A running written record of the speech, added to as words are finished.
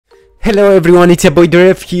Hello everyone, it's your boy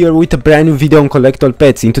Dref here with a brand new video on collectible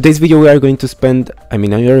pets. In today's video we are going to spend, I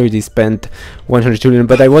already spent 100 trillion,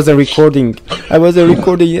 but I wasn't recording and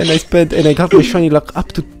I got my shiny luck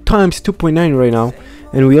up to times 2.9 right now.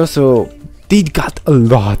 And we also did got a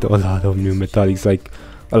lot of new metallics, like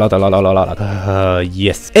a lot,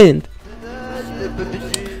 yes. And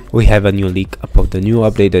we have a new leak about the new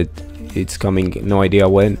update that it's coming, no idea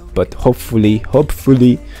when, but hopefully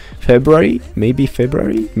February, maybe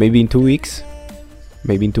in 2 weeks,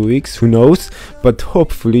 who knows, but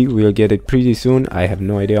hopefully we'll get it pretty soon. I have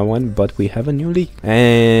no idea when, but we have a new leak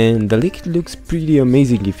and the leak looks pretty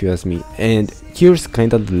amazing if you ask me. And here's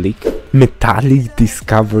kind of the leak: metallic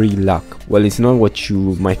discovery luck. Well, it's not what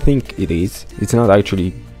you might think it is. It's not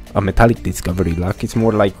actually a metallic discovery luck, it's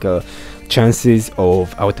more like chances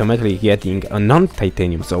of automatically getting a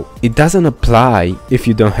non-titanium. So it doesn't apply if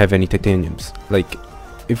you don't have any titaniums. Like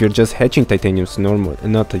if you're just hatching titaniums normal,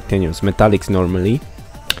 not titaniums, metallics normally,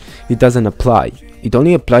 it doesn't apply. It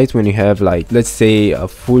only applies when you have, like, let's say a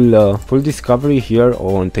full discovery here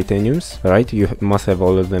on titaniums, right? You must have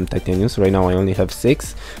all of them titaniums. Right now I only have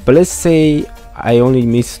 6, but let's say I only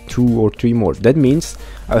miss 2 or 3 more. That means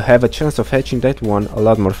I have a chance of hatching that one a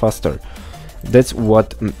lot more faster. That's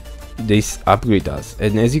what this upgrade does.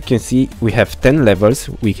 And as you can see, we have 10 levels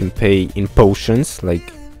we can pay in potions,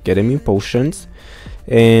 like get them in potions.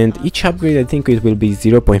 And each upgrade, I think it will be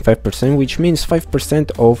 0.5%, which means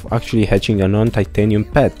 5% of actually hatching a non-titanium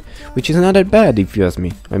pet, which is not that bad if you ask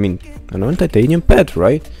me. I mean, a non-titanium pet,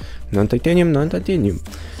 right? Non-titanium.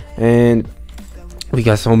 And we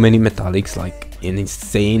got so many metallics, like an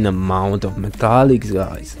insane amount of metallics,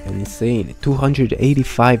 guys. An insane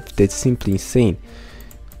 285. That's simply insane.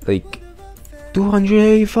 Like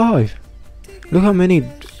 285. Look how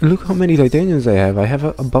many titaniums I have. I have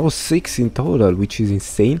about 6 in total, which is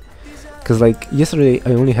insane. Cause like yesterday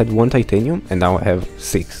I only had 1 titanium and now I have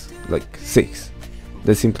 6. Like 6.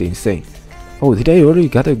 That's simply insane. Oh, did I already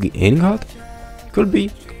got a end god? Could be.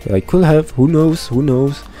 I could have. Who knows?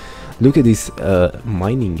 Look at this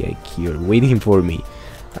mining egg here waiting for me.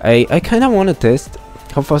 I kind of want to test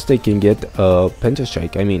how fast I can get a penta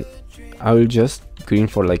strike. I mean, I will just green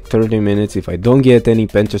for like 30 minutes. If I don't get any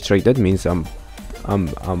penta strike, that means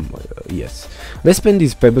yes. Let's spend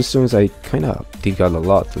these pebblestones. I kind of did got a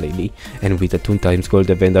lot lately, and with the 2 times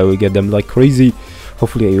gold event I will get them like crazy.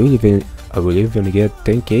 Hopefully I will even get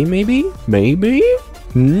 10k, maybe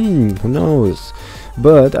who knows.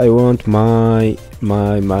 But I want my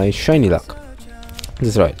shiny luck.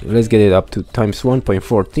 That's right, let's get it up to times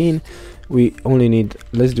 1.14. we only need,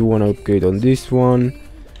 let's do 1 upgrade on this one.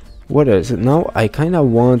 What else? Now I kind of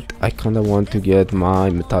want to get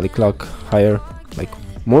my metallic luck higher, like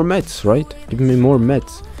more mets, right? Give me more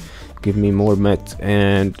mets,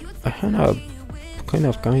 and I kind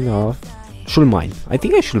of should mine. I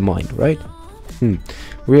think I should mine, right?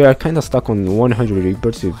 We are kind of stuck on 100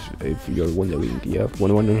 rebirths, if you're wondering. Yeah,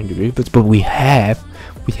 100 rebirths, but we have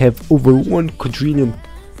over 1 quadrillion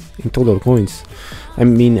in total coins. I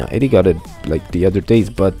mean, I already got it like the other days,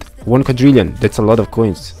 but 1 quadrillion, that's a lot of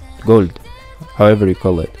coins. Gold, however you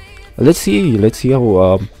call it. Let's see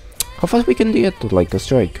how fast we can get to like a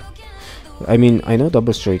strike. I mean, I know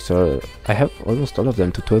double strikes are, I have almost all of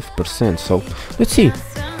them to 12%, so let's see.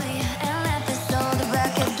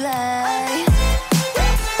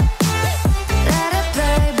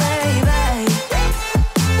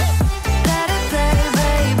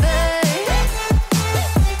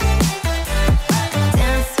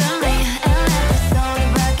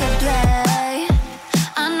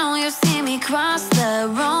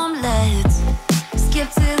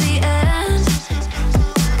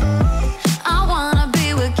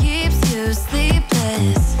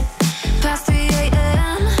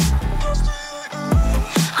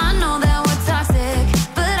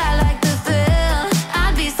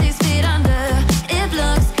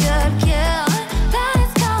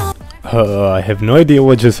 I have no idea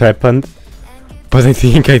what just happened, but I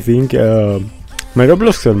think my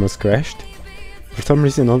Roblox almost crashed. For some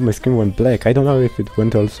reason all my screen went black. I don't know if it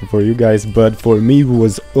went also for you guys, but for me it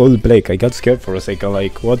was all black. I got scared for a second,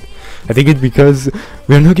 like what? I think it's because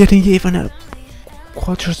we're not getting even a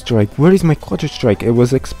quadra strike. Where is my quadra strike? I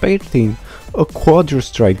was expecting a quadra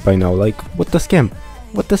strike by now. Like, what the scam?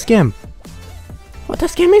 What the scam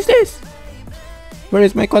is this? Where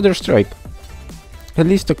is my quadra strike? At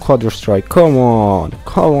least a quadra strike. Come on,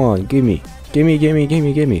 give me.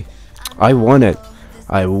 I want it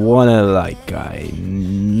like I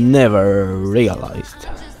never realized.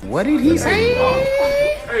 What did he say?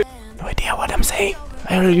 No idea what I'm saying.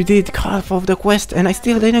 I already did half of the quest and I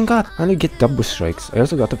still didn't got. I only get double strikes. I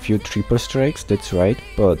also got a few triple strikes, that's right,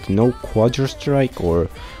 but no quadra strike or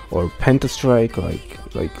penta strike.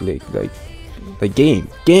 Like game.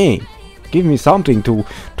 Give me something to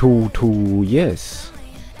yes.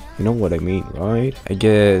 You know what I mean, right? I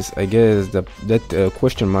guess that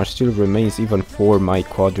question mark still remains even for my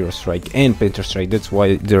quadra strike and penta strike. That's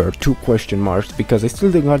why there are 2 question marks, because I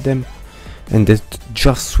still didn't got them, and that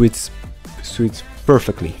just suits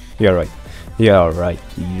perfectly. Yeah, right.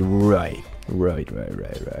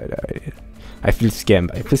 I feel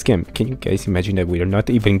scammed. Can you guys imagine that we are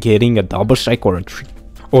not even getting a double strike or a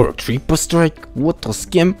triple strike? What a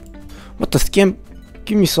scam!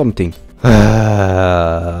 Give me something.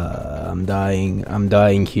 I'm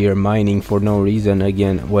dying here, mining for no reason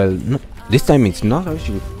again. Well, no, this time it's not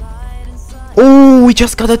actually. Oh, we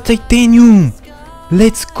just got a titanium.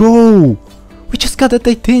 Let's go. We just got a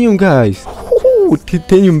titanium, guys. Ooh,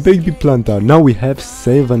 titanium baby planta. Now we have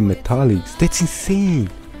 7 metallics. That's insane.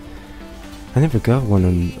 I never got one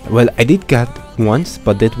on. Well, I did get once,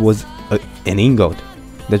 but that was an ingot.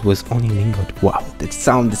 That was only an ingot. Wow, the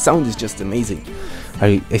sound is just amazing.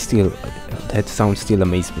 I still, that sound still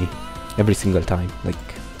amazes me every single time. Like,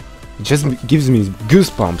 it just gives me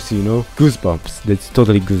goosebumps, you know, goosebumps. That's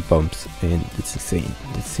totally goosebumps, and it's insane.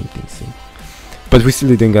 That's simply insane. But we still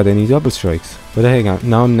didn't get any double strikes. But hang on,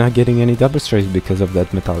 now I'm not getting any double strikes because of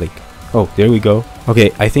that metallic. Oh, there we go.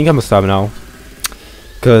 Okay, I think I'm gonna stop now,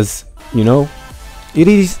 cause you know, it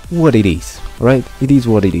is what it is, right? It is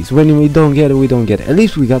what it is. When we don't get it, we don't get it. At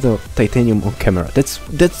least we got a titanium on camera. That's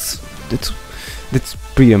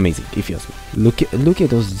pretty amazing, if you ask me. Look at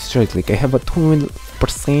those strikes. Like, I have a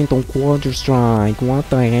 20% on quadra strike. What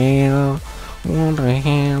the hell?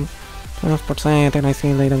 12%, and I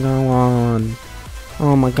still didn't go on.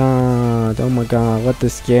 Oh my god, what the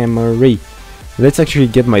scammery. Let's actually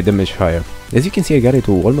get my damage higher. As you can see, I got it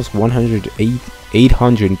to almost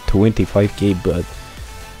 825k, but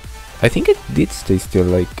I think it did stay still.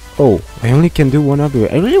 Like, oh, I only can do 1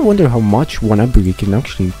 upgrade. I really wonder how much 1 upgrade can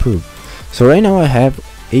actually improve. So right now I have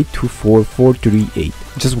 824438.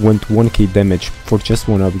 Just went 1k damage for just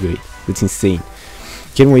 1 upgrade. That's insane.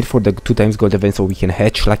 Can't wait for the 2 times gold event so we can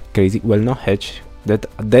hatch like crazy. Well, not hatch, that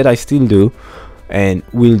I still do and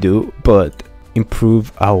will do, but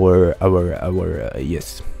improve our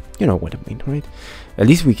yes, you know what I mean, right? At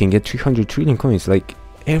least we can get 300 trillion coins. Like,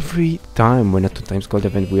 every time when a 2 times gold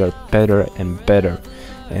event, we are better and better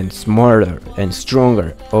and smarter and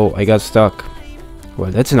stronger. Oh, I got stuck.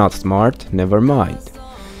 Well, that's not smart. Never mind.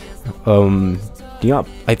 Yeah,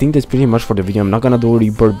 I think that's pretty much for the video. I'm not gonna do a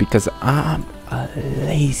rebirth because I'm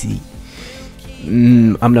lazy.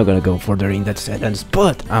 I'm not gonna go further in that sentence,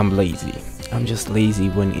 but I'm lazy. I'm just lazy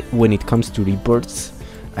when it comes to rebirths.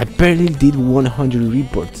 I barely did 100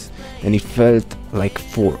 rebirths, and it felt like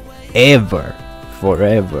forever.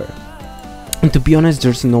 And to be honest,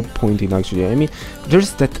 there's no point in actually. I mean,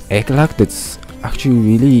 there's that egg lock that's actually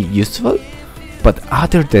really useful, but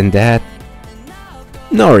other than that,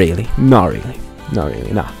 not really. Nah.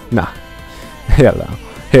 Hell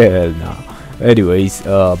no. Anyways,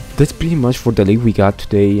 that's pretty much for the league we got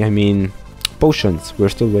today. I mean, potions, we're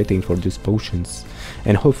still waiting for these potions,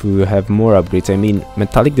 and hopefully we'll have more upgrades. I mean,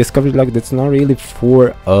 metallic discovery lock, that's not really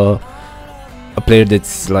for a player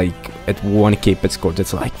that's like at 1k pet score.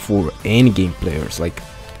 That's like for end game players, like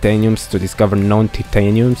titaniums to discover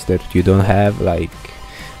non-titaniums that you don't have. Like,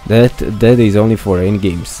 that is only for end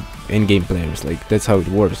game players. Like, that's how it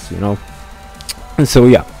works, you know. And so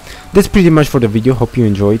yeah, that's pretty much for the video. Hope you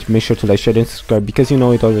enjoyed. Make sure to like, share and subscribe, because you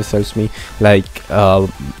know it always helps me. Like,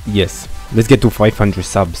 yes, let's get to 500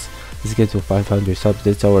 subs.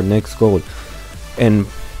 That's our next goal, and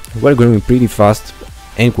we're growing pretty fast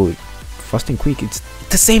and quick. It's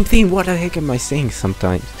the same thing. What the heck am I saying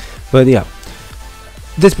sometimes? But yeah,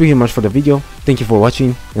 that's pretty much for the video. Thank you for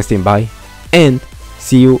watching and staying by, and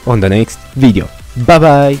see you on the next video. Bye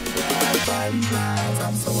bye.